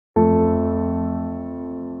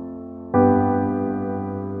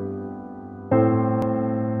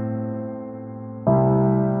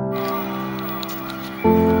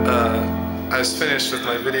was finished with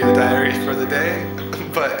my video diary for the day,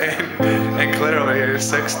 but and Claire over here,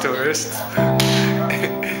 sex tourist,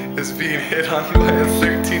 is being hit on by a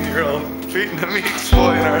 13-year-old Vietnamese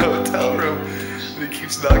boy in our hotel room. And he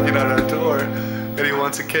keeps knocking on our door, and he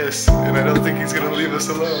wants a kiss, and I don't think he's gonna leave us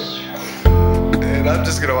alone. And I'm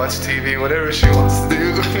just gonna watch TV, whatever she wants to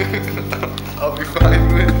do, I'll be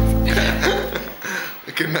fine with.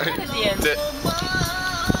 Good night.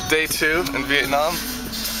 Day 2 in Vietnam.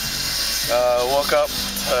 Woke up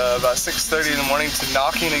about 6:30 in the morning to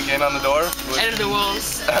knocking again on the door. And the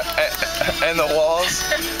walls. And the walls.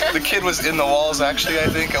 The kid was in the walls actually, I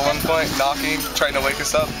think, at one point, knocking, trying to wake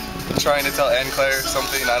us up, trying to tell Anne Claire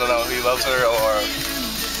something. I don't know, he loves her or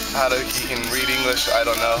he can read English, I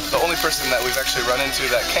don't know. The only person that we've actually run into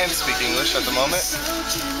that can speak English at the moment.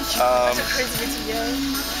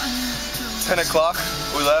 10 o'clock,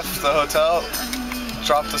 we left the hotel,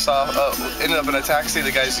 dropped us off, ended up in a taxi.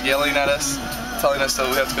 The guy's yelling at us, telling us that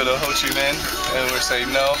we have to go to Ho Chi Minh, and we're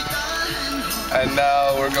saying no. And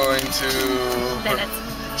now we're going to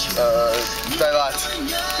Đà Lạt,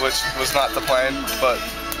 which was not the plan, but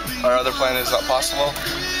our other plan is not possible.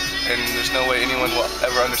 And there's no way anyone will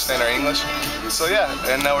ever understand our English. So yeah,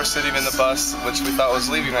 and now we're sitting in the bus, which we thought was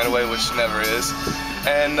leaving right away, which never is.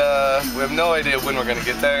 And we have no idea when we're gonna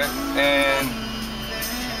get there. And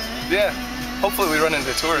yeah, hopefully we run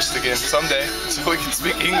into tourists again someday, so we can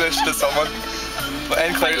speak English to someone. But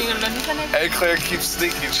Anne Claire keeps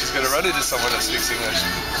thinking she's gonna run into someone that speaks English.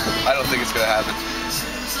 I don't think it's gonna happen.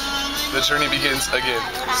 The journey begins again.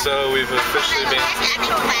 So we've officially been in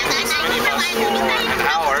this minibus for an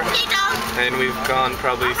hour, and we've gone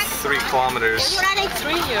probably 3 kilometers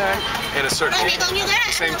in a circle.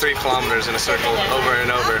 Same 3 kilometers in a circle over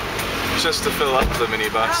and over, just to fill up the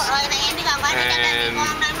minibus. And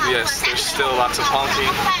yes, there's still lots of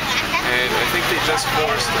honking. And I think they just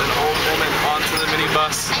forced an old woman onto the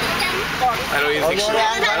minibus. I don't even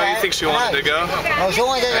think she wanted to go. And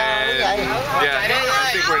yeah, I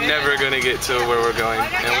think we're never gonna get to where we're going,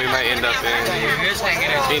 and we might end up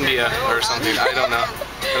in India or something. I don't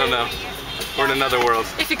know. We're in another world.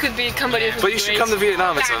 If you could be somebody. But you should come to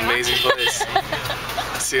Vietnam. It's an amazing place.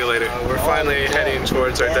 See you later. We're finally heading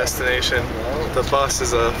towards our destination. The bus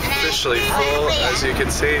is officially full, as you can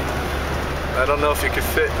see. I don't know if you could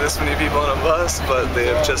fit this many people on a bus, but they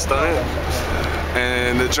have just done it.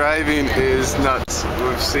 And the driving is nuts.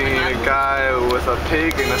 We've seen a guy with a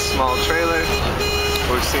pig in a small trailer.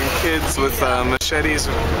 We've seen kids with machetes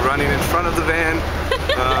running in front of the van.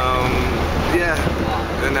 Yeah,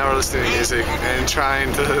 and now we're listening to music and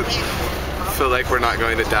trying to feel like we're not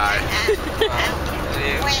going to die.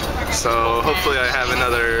 So hopefully I have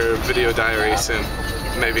another video diary soon.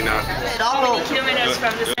 Maybe not. How many kilometers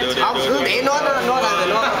from the center?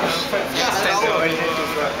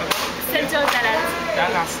 Center Đà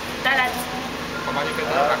Lạt. Đà Lạt.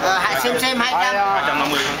 Xem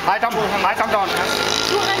 200 đòn.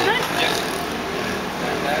 200?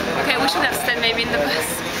 Okay, we should have stayed maybe in the bus.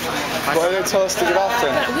 Why did they tell us to get off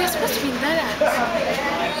then? But we're supposed to be in Đà Lạt.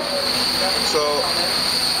 So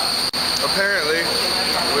apparently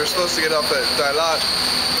we're supposed to get off at Đà Lạt,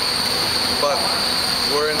 but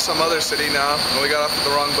we're in some other city now, and we got off at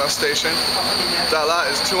the wrong bus station. Đà Lạt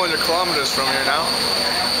is 200 kilometers from here now.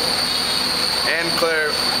 And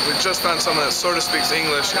Claire, we just found someone that sort of speaks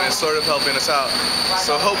English and is sort of helping us out.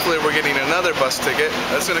 So hopefully we're getting another bus ticket.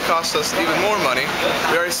 That's going to cost us even more money.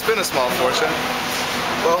 We already spent a small fortune.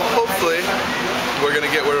 Well, hopefully we're going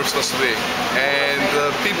to get where we're supposed to be. And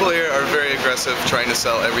the people here are very aggressive, trying to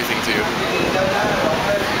sell everything to you.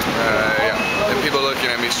 Yeah, and people are looking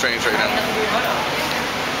at me strange right now.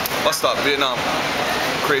 Bus stop, Vietnam.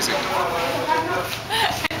 Crazy.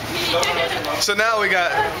 So now we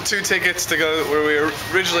got 2 tickets to go where we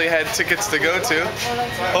originally had tickets to go to.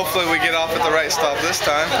 Hopefully we get off at the right stop this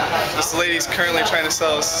time. This lady's currently trying to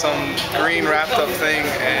sell us some green wrapped up thing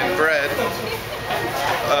and bread.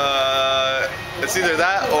 It's either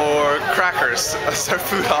that or crackers. That's our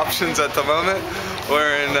food options at the moment.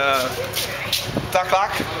 We're in Đà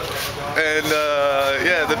Lạt, and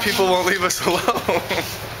yeah, the people won't leave us alone.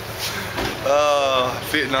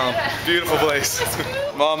 Vietnam, beautiful place.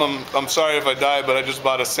 Mom, I'm sorry if I died, but I just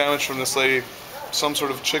bought a sandwich from this lady, some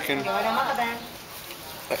sort of chicken,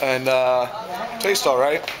 and tastes all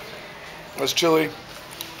right. There's chili,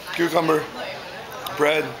 cucumber,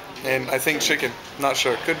 bread, and I think chicken. Not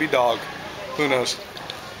sure. Could be dog. Who knows?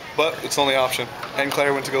 But it's the only option. And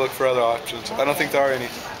Claire went to go look for other options. I don't think there are any.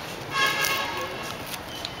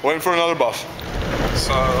 Waiting for another bus.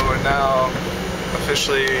 So we're now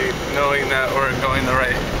officially knowing that we're going the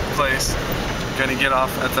right place. Gonna get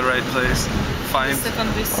off at the right place. find. Second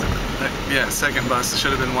bus. Yeah, second bus. It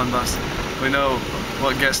should have been one bus. We know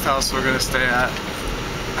what guest house we're gonna stay at,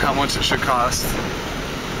 how much it should cost.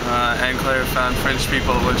 And Claire found French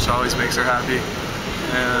people, which always makes her happy.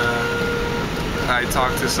 I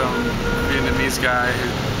talked to some Vietnamese guy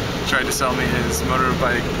who tried to sell me his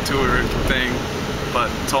motorbike tour thing, but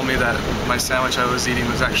told me that my sandwich I was eating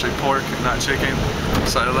was actually pork and not chicken,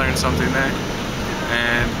 so I learned something there.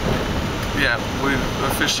 And yeah,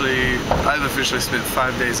 I've officially spent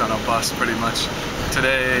 5 days on a bus pretty much.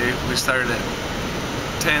 Today we started at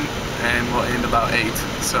 10 and we'll end about 8,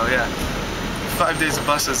 so yeah. 5 days of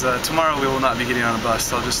buses. Tomorrow we will not be getting on a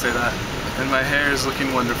bus, I'll just say that. And my hair is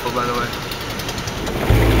looking wonderful, by the way.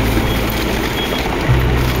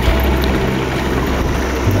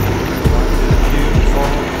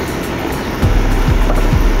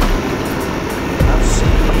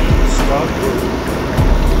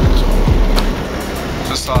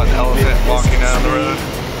 Just saw an elephant walking down the road.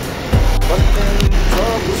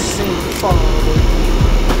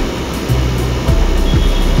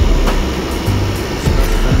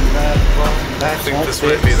 I think this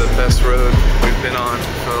might be the best road we've been on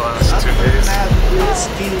for the last 2 days.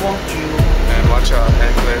 And watch out,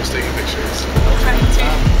 and Claire's taking pictures.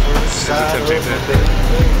 She's attempting to.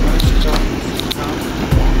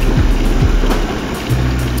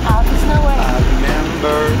 Oh, there's no way. I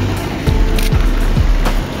remember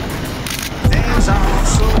things aren't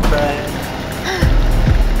so bad.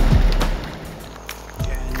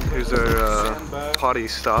 Here's our potty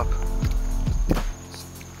stop.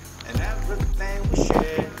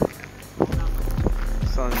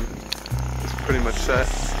 Sun is pretty much set.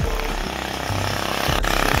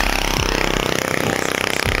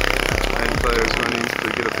 And Claire's running to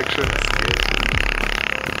get a picture.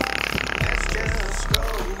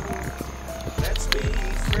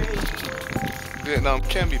 Vietnam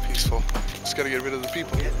can be peaceful. Just gotta get rid of the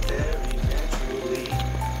people.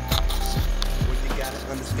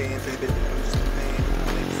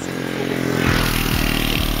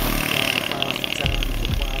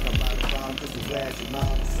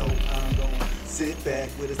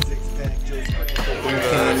 We've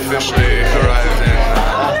officially arrived in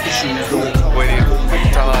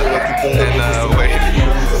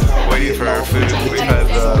waiting for our food. We've had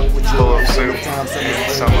a bowl of soup,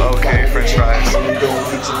 some okay French fries, and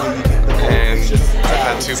I've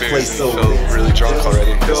had 2 beers and feel really drunk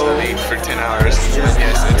already because I've eaten for 10 hours. And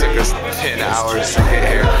yes, it took us 10 hours to get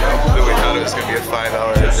here, but we thought it was going to be a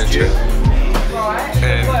 5-hour adventure.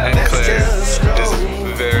 And Claire is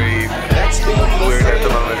very weird at the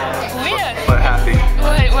moment, but happy.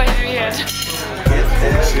 Why weird?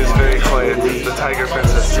 She is very quiet, the tiger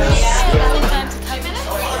princess.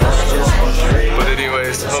 But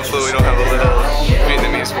anyways, hopefully we don't have a little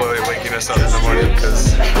Vietnamese boy waking us up in the morning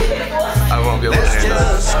because I won't be able to handle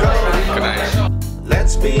it. Good night.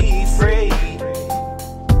 Let's be free.